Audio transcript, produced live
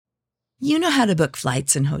You know how to book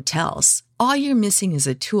flights and hotels. All you're missing is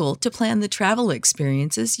a tool to plan the travel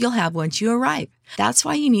experiences you'll have once you arrive. That's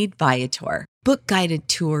why you need Viator. Book guided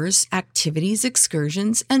tours, activities,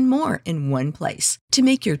 excursions, and more in one place to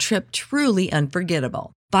make your trip truly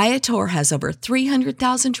unforgettable. Viator has over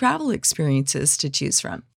 300,000 travel experiences to choose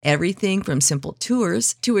from. Everything from simple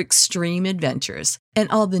tours to extreme adventures and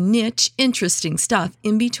all the niche, interesting stuff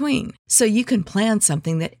in between. So you can plan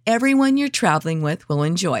something that everyone you're traveling with will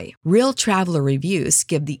enjoy. Real traveler reviews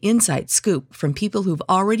give the inside scoop from people who've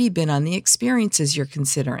already been on the experiences you're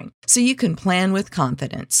considering. So you can plan with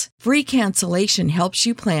confidence. Free cancellation helps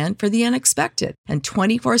you plan for the unexpected. And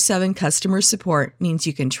 24/7 customer support means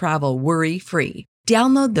you can travel worry-free.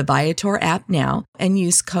 Download the Viator app now and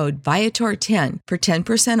use code Viator10 for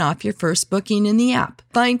 10% off your first booking in the app.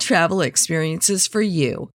 Find travel experiences for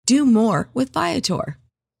you. Do more with Viator.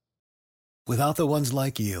 Without the ones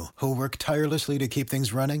like you, who work tirelessly to keep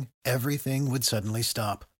things running, everything would suddenly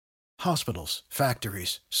stop. Hospitals,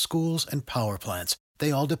 factories, schools, and power plants,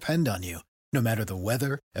 they all depend on you. No matter the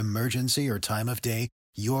weather, emergency, or time of day,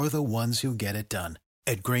 you're the ones who get it done.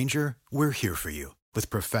 At Grainger, we're here for you. With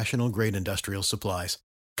professional-grade industrial supplies,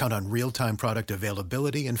 count on real-time product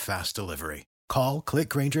availability and fast delivery. Call, click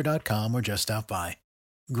Grainger.com, or just stop by.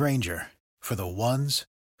 Grainger, for the ones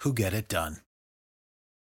who get it done.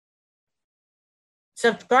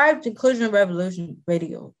 Subscribe to Inclusion Revolution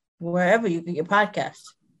Radio, wherever you get your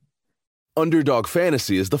podcasts. Underdog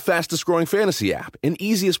Fantasy is the fastest-growing fantasy app and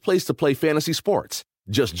easiest place to play fantasy sports.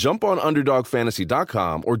 Just jump on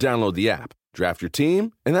UnderdogFantasy.com or download the app, draft your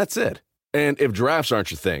team, and that's it. And if drafts aren't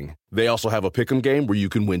your thing, they also have a pick'em game where you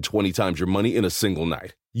can win 20 times your money in a single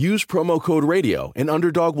night. Use promo code RADIO, and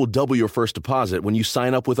Underdog will double your first deposit when you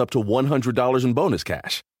sign up with up to $100 in bonus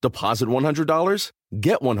cash. Deposit $100,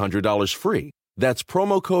 get $100 free. That's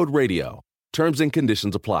promo code RADIO. Terms and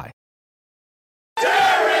conditions apply.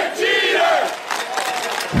 Derek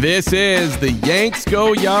Jeter! This is the Yanks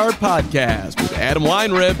Go Yard podcast with Adam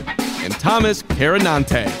Weinrib and Thomas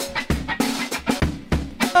Carinante.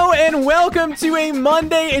 Hello and welcome to a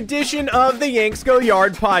Monday edition of the Yanks Go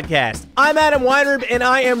Yard podcast. I'm Adam Weinrib and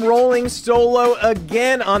I am rolling solo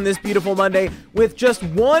again on this beautiful Monday with just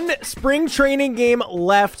one spring training game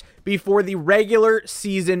left before the regular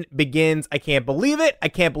season begins. I can't believe it. I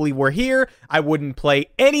can't believe we're here. I wouldn't play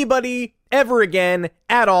anybody ever again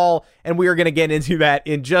at all, and we are going to get into that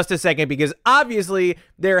in just a second because obviously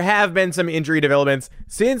there have been some injury developments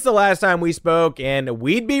since the last time we spoke, and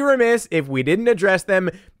we'd be remiss if we didn't address them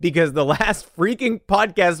because the last freaking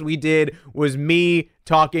podcast we did was me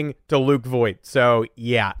talking to Luke Voit. So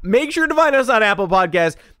yeah, make sure to find us on Apple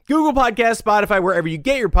Podcasts, Google Podcasts, Spotify, wherever you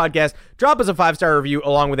get your podcast. Drop us a 5-star review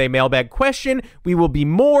along with a mailbag question. We will be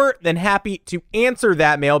more than happy to answer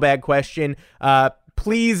that mailbag question.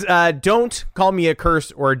 Please don't call me a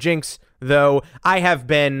curse or a jinx, though. I have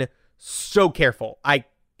been so careful. I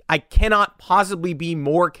cannot possibly be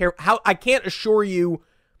more careful. I can't assure you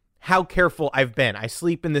how careful I've been. I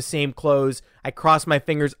sleep in the same clothes. I cross my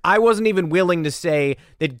fingers. I wasn't even willing to say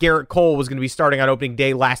that Garrett Cole was going to be starting on opening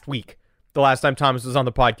day last week, the last time Thomas was on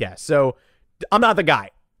the podcast. So I'm not the guy.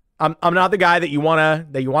 I'm not the guy that you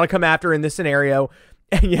want to come after in this scenario.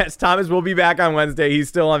 And yes, Thomas will be back on Wednesday. He's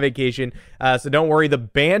still on vacation. So don't worry. The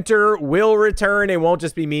banter will return. It won't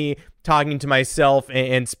just be me talking to myself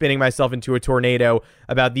and spinning myself into a tornado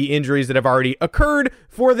about the injuries that have already occurred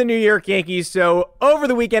for the New York Yankees. So over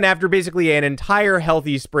the weekend, after basically an entire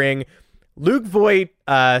healthy spring, Luke Voit,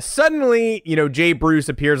 suddenly, Jay Bruce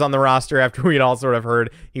appears on the roster after we'd all sort of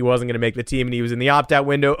heard he wasn't going to make the team and he was in the opt-out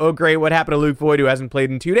window. Oh, great. What happened to Luke Voit, who hasn't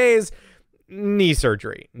played in 2 days? Knee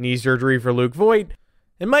surgery. Knee surgery for Luke Voit.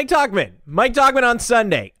 And Mike Tauchman on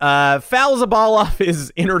Sunday, fouls a ball off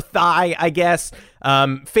his inner thigh, I guess,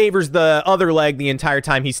 favors the other leg the entire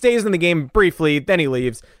time. He stays in the game briefly, then he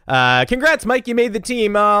leaves. Congrats, Mike, you made the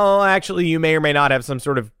team. Oh, actually, you may or may not have some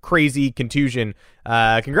sort of crazy contusion.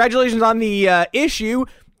 Congratulations on the issue.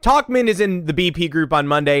 Tauchman is in the BP group on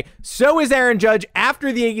Monday. So is Aaron Judge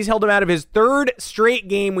after the Yankees held him out of his third straight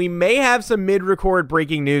game. We may have some mid-record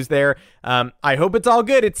breaking news there. I hope it's all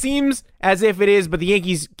good. It seems as if it is, but the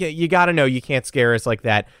Yankees, you got to know you can't scare us like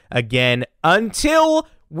that again. Until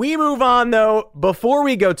we move on, though, before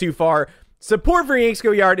we go too far, support for Yanks Go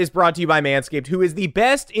Yard is brought to you by Manscaped, who is the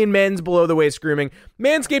best in men's below-the-waist grooming.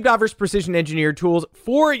 Manscaped offers precision-engineered tools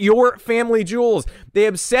for your family jewels. They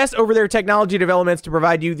obsess over their technology developments to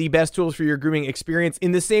provide you the best tools for your grooming experience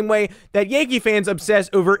in the same way that Yankee fans obsess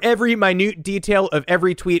over every minute detail of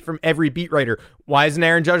every tweet from every beat writer. Why isn't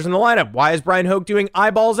Aaron Judge in the lineup? Why is Brian Hoke doing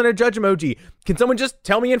eyeballs and a Judge emoji? Can someone just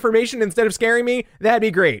tell me information instead of scaring me? That'd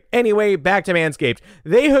be great. Anyway, back to Manscaped.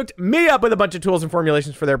 They hooked me up with a bunch of tools and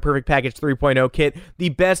formulations for their Perfect Package 3.0 kit. The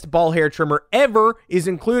best ball hair trimmer ever is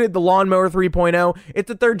included, the Lawnmower 3.0.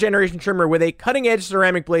 It's a third-generation trimmer with a cutting-edge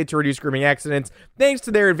ceramic blade to reduce grooming accidents. Thanks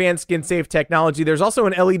to their advanced skin-safe technology, there's also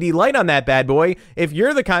an LED light on that bad boy if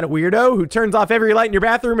you're the kind of weirdo who turns off every light in your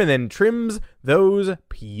bathroom and then trims those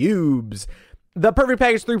pubes. The Perfect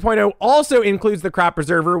Package 3.0 also includes the Crop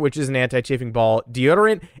Preserver, which is an anti-chafing ball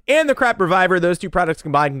deodorant, and the Crop Reviver. Those two products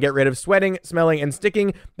combined can get rid of sweating, smelling, and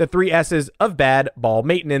sticking, the 3 S's of bad ball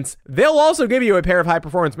maintenance. They'll also give you a pair of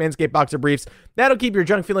high-performance Manscaped boxer briefs. That'll keep your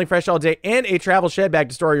junk feeling fresh all day, and a travel shed bag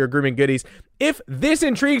to store your grooming goodies. If this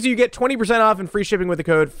intrigues you, get 20% off and free shipping with the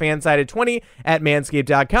code FANSIDED20 at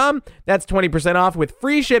manscaped.com. That's 20% off with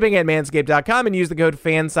free shipping at manscaped.com and use the code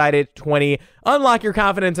FANSIDED20. Unlock your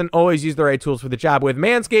confidence and always use the right tools for the job with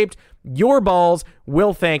Manscaped. Your balls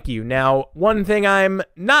will thank you. Now, one thing I'm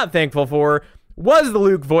not thankful for was the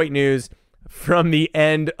Luke Voit news from the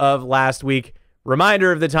end of last week.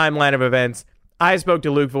 Reminder of the timeline of events. I spoke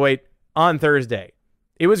to Luke Voit on Thursday.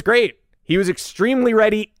 It was great. He was extremely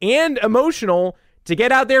ready and emotional to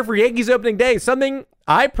get out there for Yankees opening day, something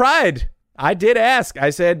I did ask.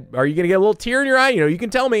 I said, are you going to get a little tear in your eye? You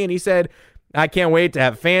can tell me. And he said, I can't wait to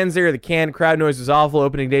have fans there. The canned crowd noise was awful.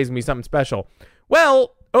 Opening day is going to be something special.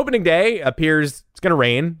 Well, opening day appears it's going to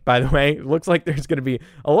rain, by the way. It looks like there's going to be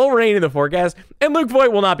a little rain in the forecast. And Luke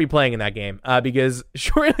Voit will not be playing in that game because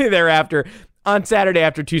shortly thereafter, on Saturday,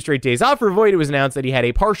 after 2 straight days off for Voit, it was announced that he had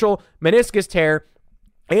a partial meniscus tear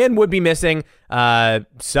and would be missing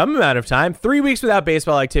some amount of time. 3 weeks without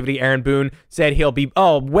baseball activity. Aaron Boone said he'll be,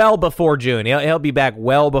 well before June. He'll be back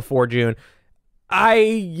well before June.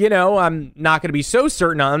 I'm not going to be so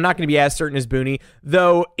certain. I'm not going to be as certain as Booney,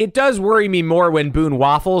 though it does worry me more when Boone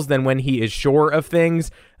waffles than when he is sure of things,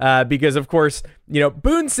 because, of course,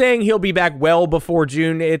 Boone saying he'll be back well before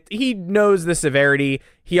June, he knows the severity.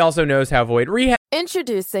 He also knows how Voit rehab.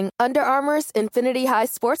 Introducing Under Armour's Infinity High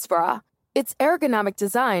Sports Bra. Its ergonomic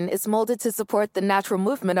design is molded to support the natural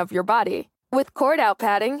movement of your body. With cord-out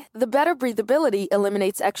padding, the better breathability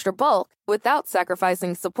eliminates extra bulk without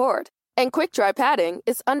sacrificing support. And quick-dry padding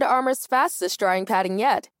is Under Armour's fastest-drying padding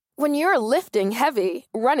yet. When you're lifting heavy,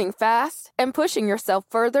 running fast, and pushing yourself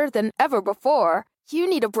further than ever before, you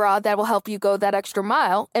need a bra that will help you go that extra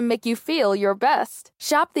mile and make you feel your best.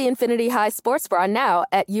 Shop the Infinity High Sports Bra now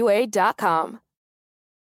at UA.com.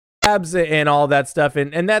 And all that stuff,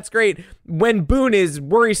 and that's great. When Boone is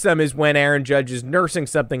worrisome is when Aaron Judge is nursing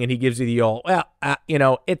something and he gives you the old,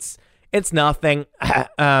 it's nothing.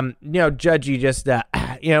 Judgey just,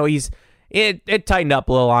 it tightened up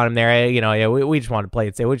a little on him there. We just want to play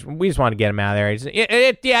it safe. We just want to get him out of there.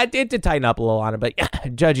 It did tighten up a little on him, but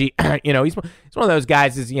Judgey, he's one of those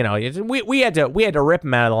guys. We had to rip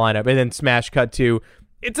him out of the lineup and then smash cut to.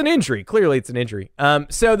 It's an injury. Clearly, it's an injury.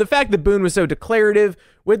 So the fact that Boone was so declarative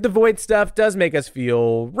with the Voit stuff does make us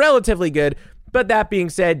feel relatively good. But that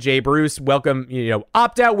being said, Jay Bruce, welcome,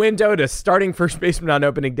 opt-out window to starting first baseman on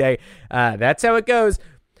opening day. That's how it goes.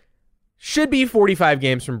 Should be 45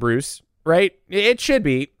 games from Bruce, right? It should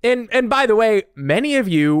be. And by the way, many of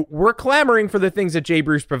you were clamoring for the things that Jay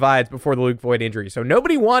Bruce provides before the Luke Voit injury. So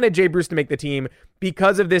nobody wanted Jay Bruce to make the team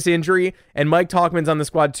because of this injury, and Mike Tauchman's on the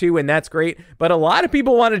squad too, and that's great. But a lot of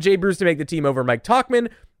people wanted Jay Bruce to make the team over Mike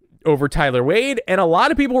Tauchman, over Tyler Wade, and a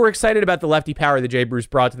lot of people were excited about the lefty power that Jay Bruce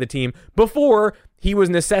brought to the team before he was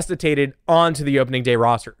necessitated onto the opening day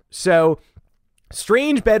roster. So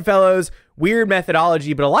strange bedfellows, weird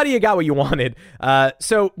methodology, but a lot of you got what you wanted.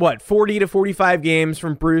 40 to 45 games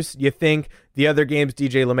from Bruce. You think the other games,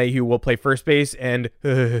 DJ LeMahieu will play first base, and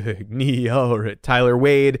Tyler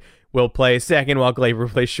Wade will play second while Gleyber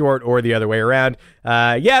plays short, or the other way around.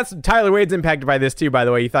 Yes, Tyler Wade's impacted by this too, by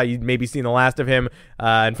the way. You thought you'd maybe seen the last of him.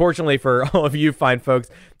 Unfortunately for all of you fine folks,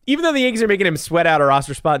 even though the Yankees are making him sweat out a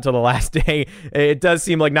roster spot until the last day, it does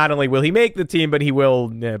seem like not only will he make the team, but he will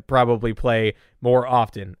probably play more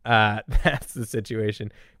often. That's the situation.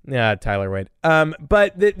 Tyler Wade.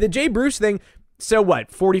 But the Jay Bruce thing, so what?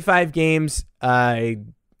 45 games.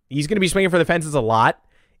 He's going to be swinging for the fences a lot.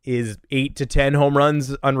 Is 8 to 10 home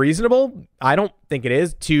runs unreasonable? I don't think it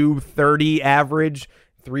is. 230 average,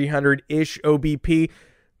 300-ish OBP.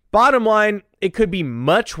 Bottom line, it could be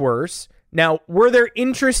much worse. Now, were there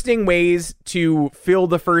interesting ways to fill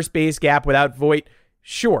the first base gap without Voit?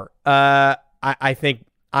 Sure. I think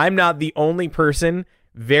I'm not the only person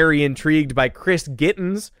very intrigued by Chris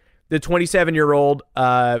Gittens, the 27-year-old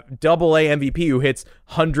Double-A MVP who hits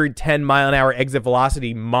 110-mile-an-hour exit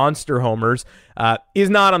velocity monster homers, is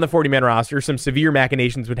not on the 40-man roster. Some severe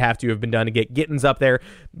machinations would have to have been done to get Gittens up there,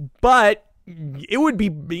 but it would be,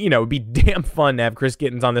 it'd be damn fun to have Chris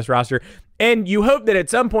Gittens on this roster. And you hope that at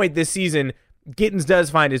some point this season, Gittens does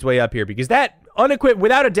find his way up here, because that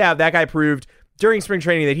without a doubt, that guy proved during spring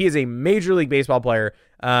training that he is a Major League Baseball player.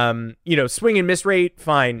 Swing and miss rate,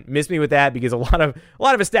 fine. Miss me with that, because a lot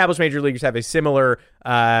of established major leaguers have a similar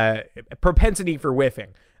propensity for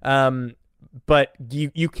whiffing. But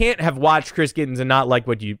you can't have watched Chris Gittens and not like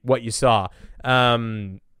what you saw.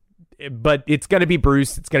 But it's going to be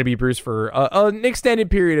Bruce. It's going to be Bruce for an extended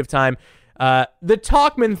period of time. The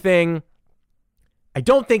Tauchman thing, I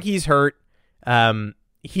don't think he's hurt.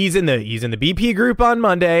 He's in the BP group on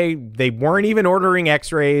Monday. They weren't even ordering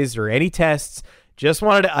x-rays or any tests. Just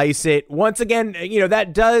wanted to ice it. Once again,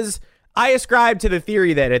 I ascribe to the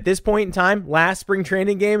theory that at this point in time, last spring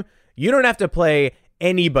training game, you don't have to play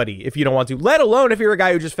anybody if you don't want to, let alone if you're a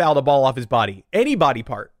guy who just fouled a ball off his body. Any body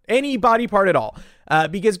part at all.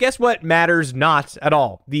 Because guess what matters not at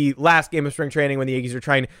all? The last game of spring training, when the Yankees are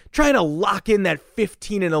trying to lock in that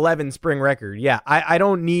 15-11 spring record. Yeah, I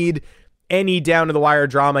don't need any down to the wire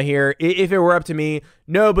drama here. If it were up to me,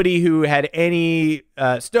 nobody who had any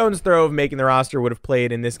stone's throw of making the roster would have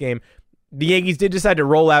played in this game. The Yankees did decide to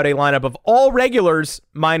roll out a lineup of all regulars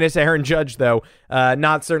minus Aaron Judge, though.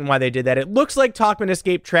 Not certain why they did that. It looks like Tauchman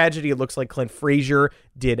escaped tragedy. It looks like Clint Frazier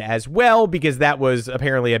did as well, because that was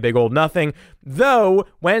apparently a big old nothing. Though,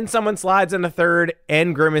 when someone slides in the third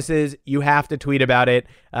and grimaces, you have to tweet about it.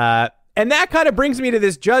 And that kind of brings me to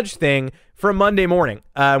this Judge thing from Monday morning,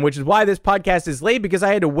 which is why this podcast is late, because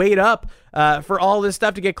I had to wait up for all this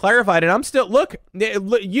stuff to get clarified. And I'm still, look,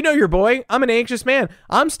 you know your boy, I'm an anxious man.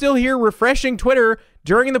 I'm still here refreshing Twitter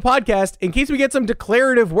during the podcast in case we get some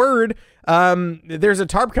declarative word. There's a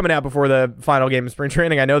tarp coming out before the final game of spring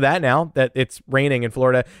training. I know that now that it's raining in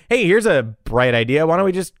Florida. Hey, here's a bright idea. Why don't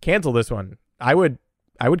we just cancel this one? I would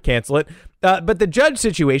cancel it. But the Judge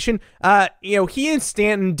situation, he and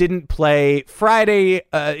Stanton didn't play Friday,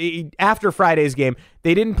 after Friday's game.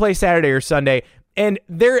 They didn't play Saturday or Sunday. And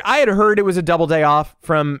I had heard it was a double day off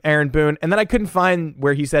from Aaron Boone, and then I couldn't find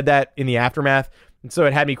where he said that in the aftermath. And so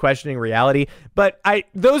it had me questioning reality. But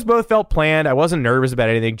those both felt planned. I wasn't nervous about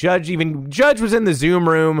anything. Judge was in the Zoom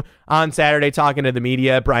room on Saturday talking to the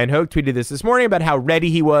media. Brian Hoke tweeted this morning about how ready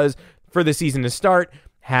he was for the season to start.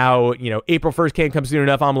 How, April 1st can't come soon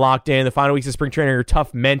enough. I'm locked in. The final weeks of spring training are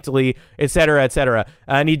tough mentally, et cetera, et cetera.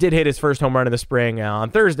 And he did hit his first home run of the spring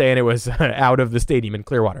on Thursday, and it was out of the stadium in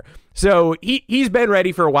Clearwater. So he's been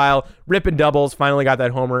ready for a while, ripping doubles, finally got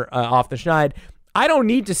that homer off the schneid. I don't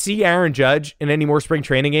need to see Aaron Judge in any more spring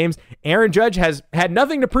training games. Aaron Judge has had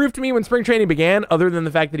nothing to prove to me when spring training began, other than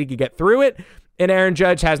the fact that he could get through it. And Aaron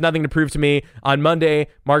Judge has nothing to prove to me on Monday,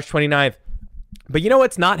 March 29th. But you know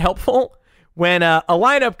what's not helpful? When a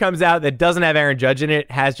lineup comes out that doesn't have Aaron Judge in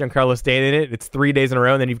it, has Giancarlo Stanton in it, it's 3 days in a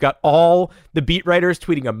row, and then you've got all the beat writers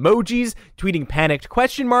tweeting emojis, tweeting panicked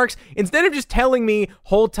question marks. Instead of just telling me,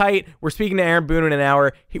 hold tight, we're speaking to Aaron Boone in an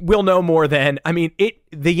hour, we'll know more then.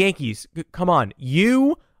 The Yankees, come on.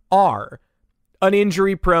 You are an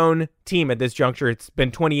injury-prone team at this juncture. It's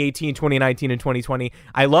been 2018, 2019, and 2020.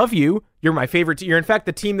 I love you. You're my favorite team. You're, in fact,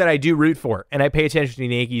 the team that I do root for, and I pay attention to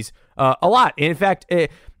the Yankees a lot. In fact,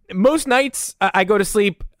 most nights I go to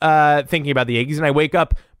sleep thinking about the Yankees, and I wake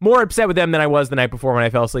up more upset with them than I was the night before when I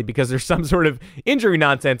fell asleep, because there's some sort of injury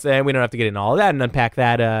nonsense, and we don't have to get into all of that and unpack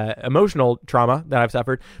that emotional trauma that I've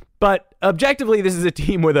suffered. But objectively, this is a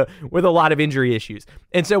team with a lot of injury issues.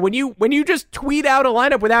 And so when you just tweet out a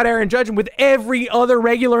lineup without Aaron Judge and with every other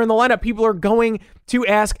regular in the lineup, people are going to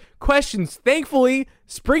ask questions. Thankfully,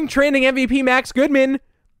 spring training MVP Max Goodman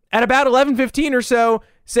at about 11:15 or so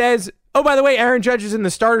says, oh, by the way, Aaron Judge is in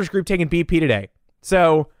the starters group taking BP today.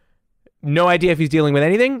 So no idea if he's dealing with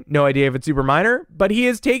anything. No idea if it's super minor, but he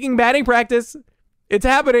is taking batting practice. It's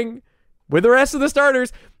happening with the rest of the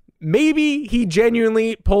starters. Maybe he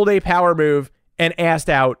genuinely pulled a power move and asked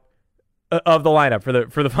out of the lineup for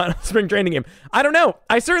the final spring training game. I don't know.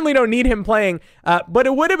 I certainly don't need him playing, but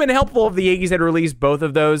it would have been helpful if the Yankees had released both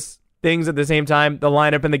of those things at the same time, the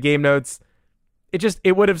lineup and the game notes.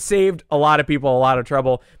 It would have saved a lot of people a lot of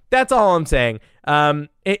trouble. That's all I'm saying. And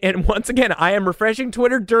once again, I am refreshing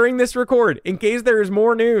Twitter during this record in case there is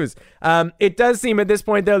more news. It does seem at this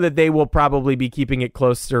point, though, that they will probably be keeping it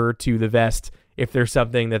closer to the vest if there's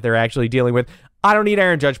something that they're actually dealing with. I don't need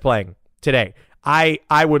Aaron Judge playing today.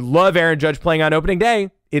 I would love Aaron Judge playing on opening day.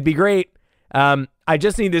 It'd be great. I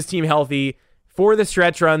just need this team healthy. For the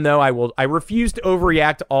stretch run, though, I refuse to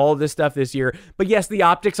overreact to all of this stuff this year. But yes, the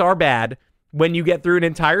optics are bad when you get through an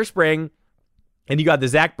entire spring and you got the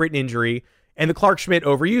Zach Britton injury and the Clark Schmidt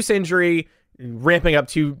overuse injury, ramping up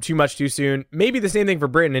too much too soon. Maybe the same thing for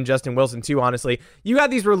Britton and Justin Wilson too, honestly. You got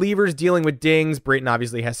these relievers dealing with dings. Britton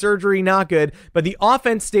obviously has surgery, not good. But the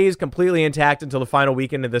offense stays completely intact until the final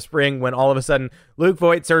weekend of the spring when all of a sudden Luke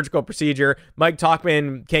Voigt, surgical procedure, Mike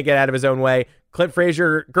Tauchman can't get out of his own way, Clint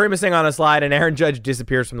Frazier grimacing on a slide, and Aaron Judge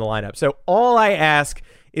disappears from the lineup. So all I ask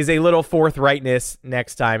is a little forthrightness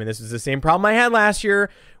next time. And this is the same problem I had last year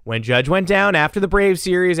when Judge went down after the Braves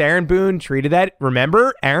series. Aaron Boone treated that.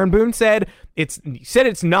 Remember, Aaron Boone said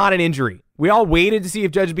it's not an injury. We all waited to see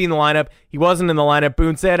if Judge would be in the lineup. He wasn't in the lineup.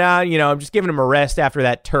 Boone said, I'm just giving him a rest after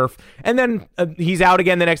that turf. And then he's out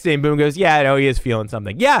again the next day, and Boone goes, yeah, I know he is feeling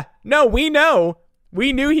something. Yeah, no, we know.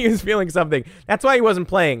 We knew he was feeling something. That's why he wasn't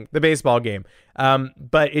playing the baseball game.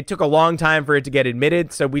 But it took a long time for it to get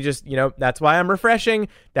admitted. So we just, that's why I'm refreshing.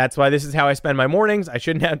 That's why this is how I spend my mornings. I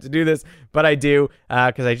shouldn't have to do this, but I do,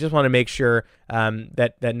 because I just want to make sure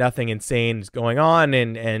that nothing insane is going on.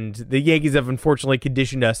 And the Yankees have unfortunately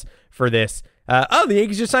conditioned us for this. The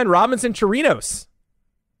Yankees just signed Robinson Chirinos.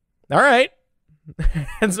 All right.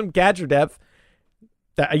 And some catcher depth.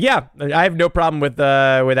 Yeah, I have no problem with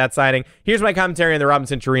that signing. Here's my commentary on the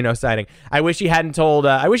Robinson Chirinos signing. I wish he hadn't trolled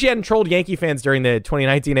Yankee fans during the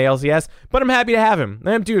 2019 ALCS, but I'm happy to have him.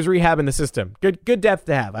 Him too is rehabbing the system. Good depth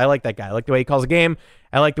to have. I like that guy. I like the way he calls a game.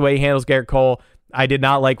 I like the way he handles Garrett Cole. I did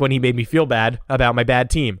not like when he made me feel bad about my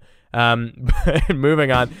bad team.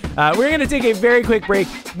 Moving on. We're going to take a very quick break.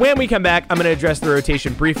 When we come back, I'm going to address the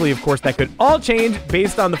rotation briefly. Of course, that could all change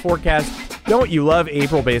based on the forecast. Don't you love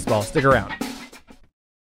April baseball? Stick around.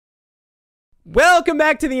 Welcome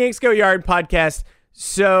back to the Yanks Go Yard podcast.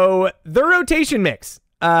 So the rotation mix.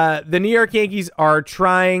 The New York Yankees are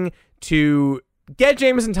trying to get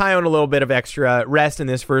Jameson Taillon a little bit of extra rest in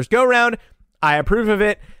this first go-round. I approve of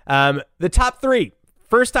it. The top three,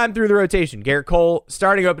 first time through the rotation. Garrett Cole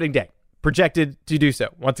starting opening day. Projected to do so.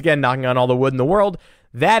 Once again, knocking on all the wood in the world.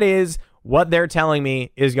 That is what they're telling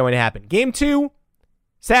me is going to happen. Game 2,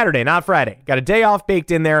 Saturday, not Friday. Got a day off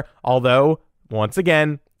baked in there, although, once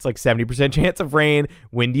again, it's like 70% chance of rain,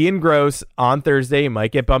 windy and gross on Thursday.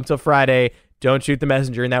 Might get bumped till Friday. Don't shoot the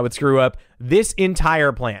messenger, and that would screw up this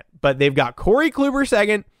entire plan. But they've got Corey Kluber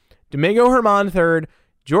second, Domingo Germán third,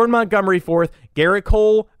 Jordan Montgomery fourth, Garrett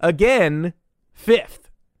Cole again fifth.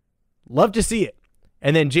 Love to see it.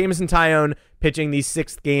 And then Jameson Taillon pitching the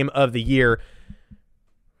 6th game of the year.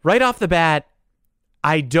 Right off the bat,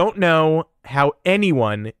 I don't know how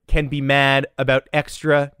anyone can be mad about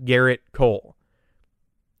extra Garrett Cole.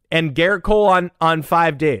 And Garrett Cole on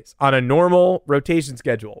 5 days, on a normal rotation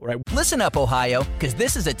schedule, right? Listen up, Ohio, because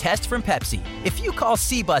this is a test from Pepsi. If you call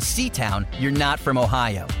C-Bus C-Town, you're not from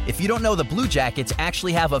Ohio. If you don't know the Blue Jackets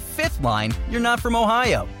actually have a 5th line, you're not from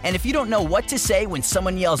Ohio. And if you don't know what to say when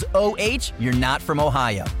someone yells OH, you're not from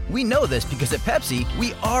Ohio. We know this because at Pepsi,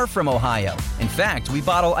 we are from Ohio. In fact, we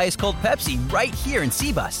bottle ice-cold Pepsi right here in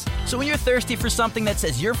C-Bus. So when you're thirsty for something that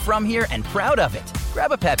says you're from here and proud of it,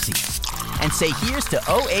 grab a Pepsi. And say here's to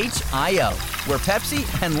OHIO, where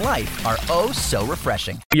Pepsi and life are oh so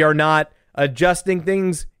refreshing. We are not adjusting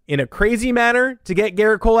things in a crazy manner to get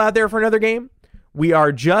Garrett Cole out there for another game. We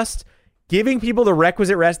are just giving people the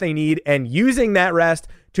requisite rest they need and using that rest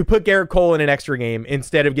to put Garrett Cole in an extra game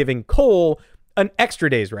instead of giving Cole an extra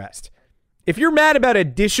day's rest. If you're mad about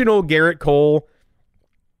additional Garrett Cole,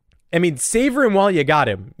 I mean, savor him while you got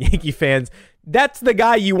him, Yankee fans. That's the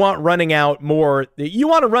guy you want running out more. You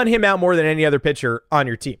want to run him out more than any other pitcher on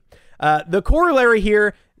your team. The corollary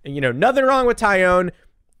here, nothing wrong with Taillon.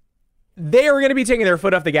 They are going to be taking their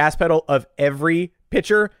foot off the gas pedal of every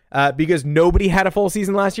pitcher because nobody had a full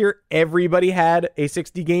season last year. Everybody had a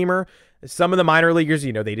 60-gamer. Some of the minor leaguers,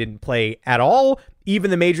 they didn't play at all.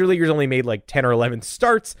 Even the major leaguers only made like 10 or 11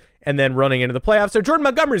 starts and then running into the playoffs. So Jordan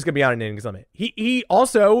Montgomery is going to be on an innings limit. He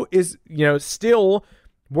also is, still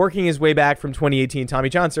working his way back from 2018 Tommy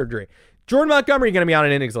John surgery. Jordan Montgomery is going to be on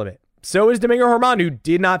an innings limit. So is Domingo Germán, who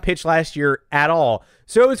did not pitch last year at all.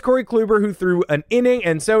 So is Corey Kluber, who threw an inning,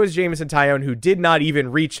 and so is Jameson Taillon, who did not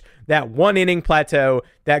even reach that 1-inning plateau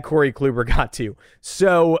that Corey Kluber got to.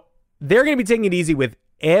 So they're going to be taking it easy with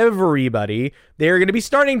everybody. They're going to be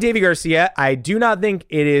starting Davy Garcia. I do not think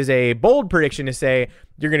it is a bold prediction to say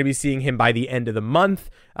you're going to be seeing him by the end of the month.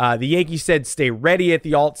 The Yankees said stay ready at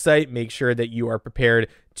the alt site. Make sure that you are prepared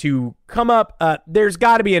to come up. There's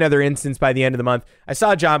got to be another instance by the end of the month. I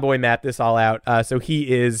saw John Boy map this all out. So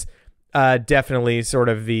he is definitely sort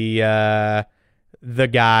of the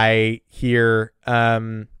guy here.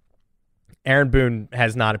 Aaron Boone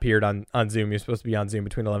has not appeared on Zoom. You're supposed to be on Zoom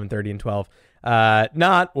between 11:30 and 12.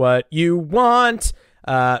 Not what you want.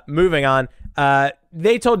 Moving on.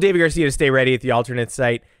 They told David Garcia to stay ready at the alternate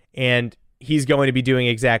site, and he's going to be doing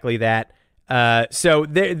exactly that. So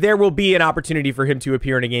there will be an opportunity for him to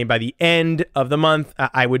appear in a game by the end of the month.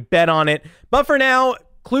 I would bet on it. But for now,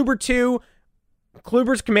 Kluber 2,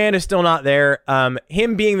 Kluber's command is still not there.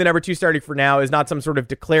 Him being the number 2 starter for now is not some sort of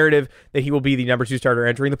declarative that he will be the number 2 starter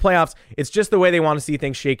entering the playoffs. It's just the way they want to see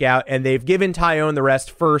things shake out, and they've given Taillon the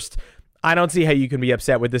rest first. I don't see how you can be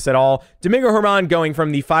upset with this at all. Domingo Germán going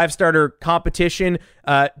from the 5-starter competition,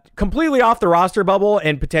 completely off the roster bubble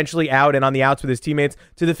and potentially out and on the outs with his teammates,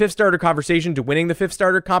 to the 5th-starter conversation, to winning the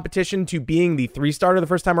 5th-starter competition, to being the 3-starter the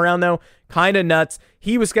first time around, though. Kind of nuts.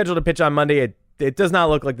 He was scheduled to pitch on Monday. It does not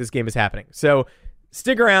look like this game is happening. So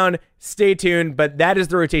stick around, stay tuned, but that is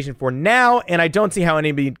the rotation for now, and I don't see how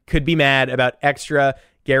anybody could be mad about extra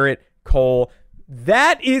Garrett Cole.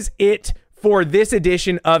 That is it for this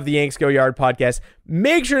edition of the Yanks Go Yard podcast.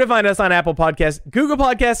 Make sure to find us on Apple Podcasts, Google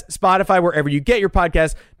Podcasts, Spotify, wherever you get your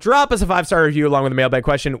podcasts. Drop us a 5-star review along with a mailbag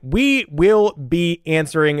question. We will be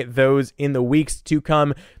answering those in the weeks to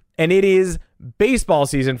come. And it is baseball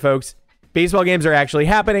season, folks. Baseball games are actually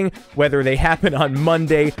happening, whether they happen on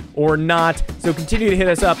Monday or not. So continue to hit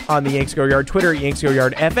us up on the Yanks Go Yard Twitter, Yanks Go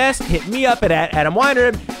Yard FS. Hit me up at Adam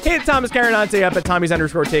Weinrib. Hit Thomas Carinante up at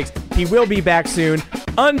Tommy's_takes. He will be back soon.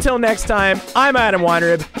 Until next time, I'm Adam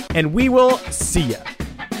Weinrib, and we will see ya.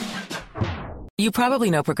 You probably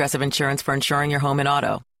know Progressive Insurance for insuring your home and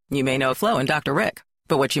auto. You may know Flo and Dr. Rick.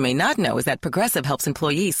 But what you may not know is that Progressive helps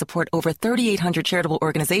employees support over 3,800 charitable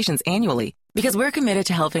organizations annually, because we're committed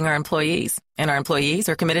to helping our employees, and our employees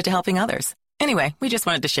are committed to helping others. Anyway, we just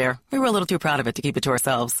wanted to share. We were a little too proud of it to keep it to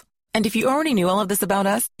ourselves. And if you already knew all of this about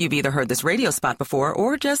us, you've either heard this radio spot before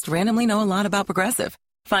or just randomly know a lot about Progressive.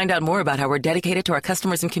 Find out more about how we're dedicated to our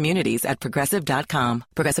customers and communities at Progressive.com.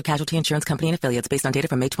 Progressive Casualty Insurance Company and Affiliates, based on data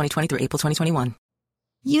from May 2020 through April 2021.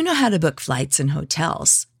 You know how to book flights and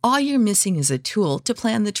hotels. All you're missing is a tool to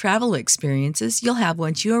plan the travel experiences you'll have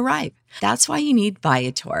once you arrive. That's why you need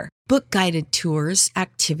Viator. Book guided tours,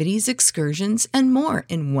 activities, excursions, and more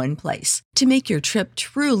in one place to make your trip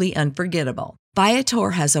truly unforgettable.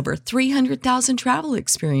 Viator has over 300,000 travel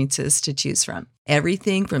experiences to choose from.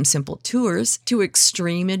 Everything from simple tours to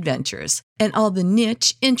extreme adventures and all the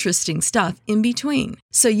niche, interesting stuff in between.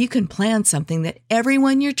 So you can plan something that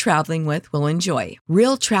everyone you're traveling with will enjoy.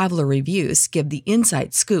 Real traveler reviews give the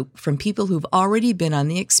inside scoop from people who've already been on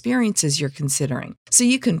the experiences you're considering. So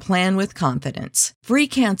you can plan with confidence. Free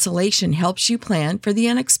cancellation helps you plan for the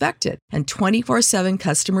unexpected. And 24/7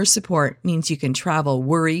 customer support means you can travel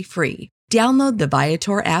worry-free. Download the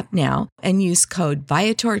Viator app now and use code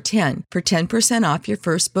Viator10 for 10% off your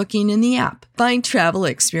first booking in the app. Find travel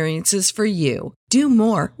experiences for you. Do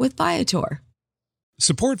more with Viator.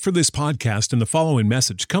 Support for this podcast and the following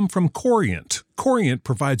message come from Corient. Corient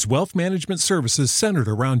provides wealth management services centered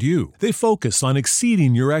around you. They focus on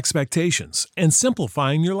exceeding your expectations and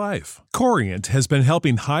simplifying your life. Corient has been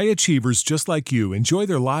helping high achievers just like you enjoy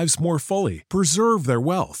their lives more fully, preserve their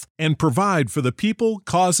wealth, and provide for the people,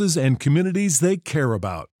 causes, and communities they care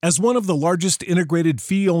about. As one of the largest integrated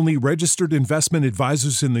fee-only registered investment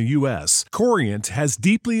advisors in the U.S., Corient has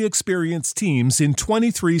deeply experienced teams in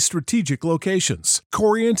 23 strategic locations.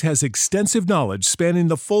 Corient has extensive knowledge spanning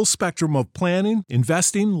the full spectrum of planning,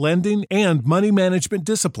 investing, lending, and money management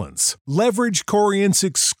disciplines. Leverage Corient's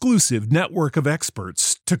exclusive network of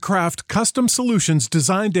experts to craft custom solutions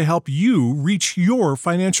designed to help you reach your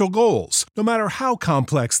financial goals, no matter how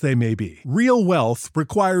complex they may be. Real wealth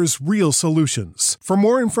requires real solutions. For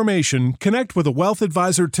more information, connect with a wealth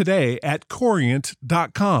advisor today at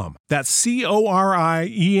Corient.com. That's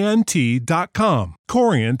Corient.com.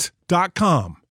 Corient.com.